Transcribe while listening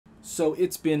So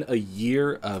it's been a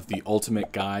year of the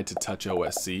ultimate guide to Touch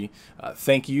OSC.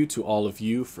 Thank you to all of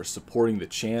you for supporting the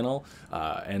channel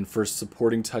and for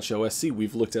supporting Touch OSC.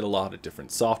 We've looked at a lot of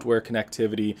different software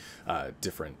connectivity,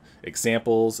 different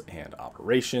examples and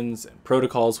operations and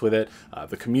protocols with it.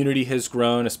 The community has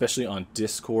grown, especially on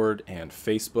Discord and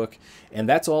Facebook, and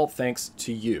that's all thanks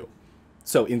to you.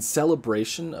 So in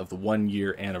celebration of the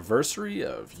 1-year anniversary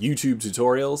of YouTube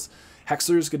tutorials,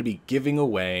 Hexler is going to be giving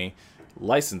away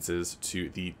licenses to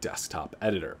the desktop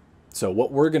editor. So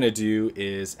what we're going to do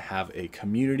is have a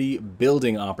community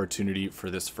building opportunity for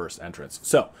this first entrance.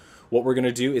 So what we're going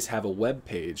to do is have a web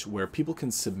page where people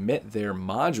can submit their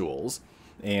modules.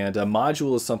 And a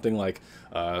module is something like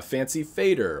a fancy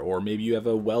fader, or maybe you have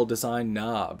a well-designed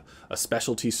knob, a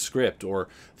specialty script, or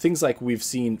things like we've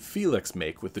seen Felix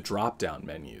make with the drop-down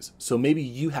menus. So maybe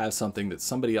you have something that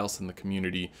somebody else in the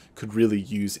community could really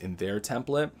use in their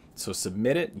template. So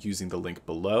submit it using the link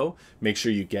below. Make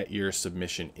sure you get your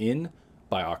submission in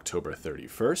by October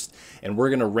 31st. And we're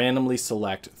going to randomly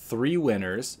select 3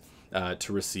 winners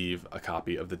to receive a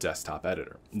copy of the desktop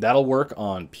editor. That'll work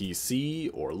on PC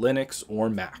or Linux or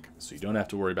Mac, so you don't have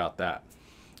to worry about that.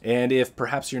 And if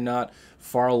perhaps you're not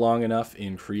far along enough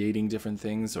in creating different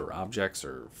things or objects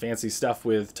or fancy stuff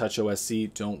with Touch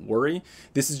OSC, don't worry.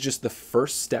 This is just the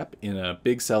first step in a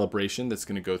big celebration that's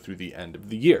going to go through the end of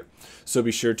the year. So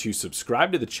be sure to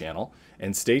subscribe to the channel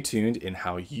and stay tuned in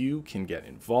how you can get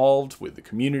involved with the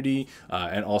community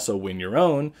and also win your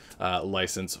own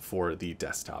license for the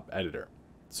desktop editor.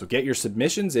 So get your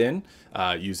submissions in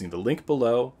using the link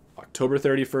below. October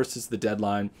 31st is the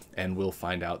deadline, and we'll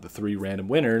find out the 3 random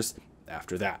winners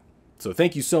after that. So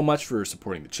thank you so much for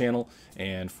supporting the channel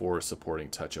and for supporting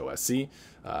Touch OSC.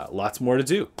 Lots more to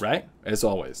do, right? As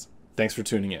always, thanks for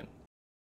tuning in.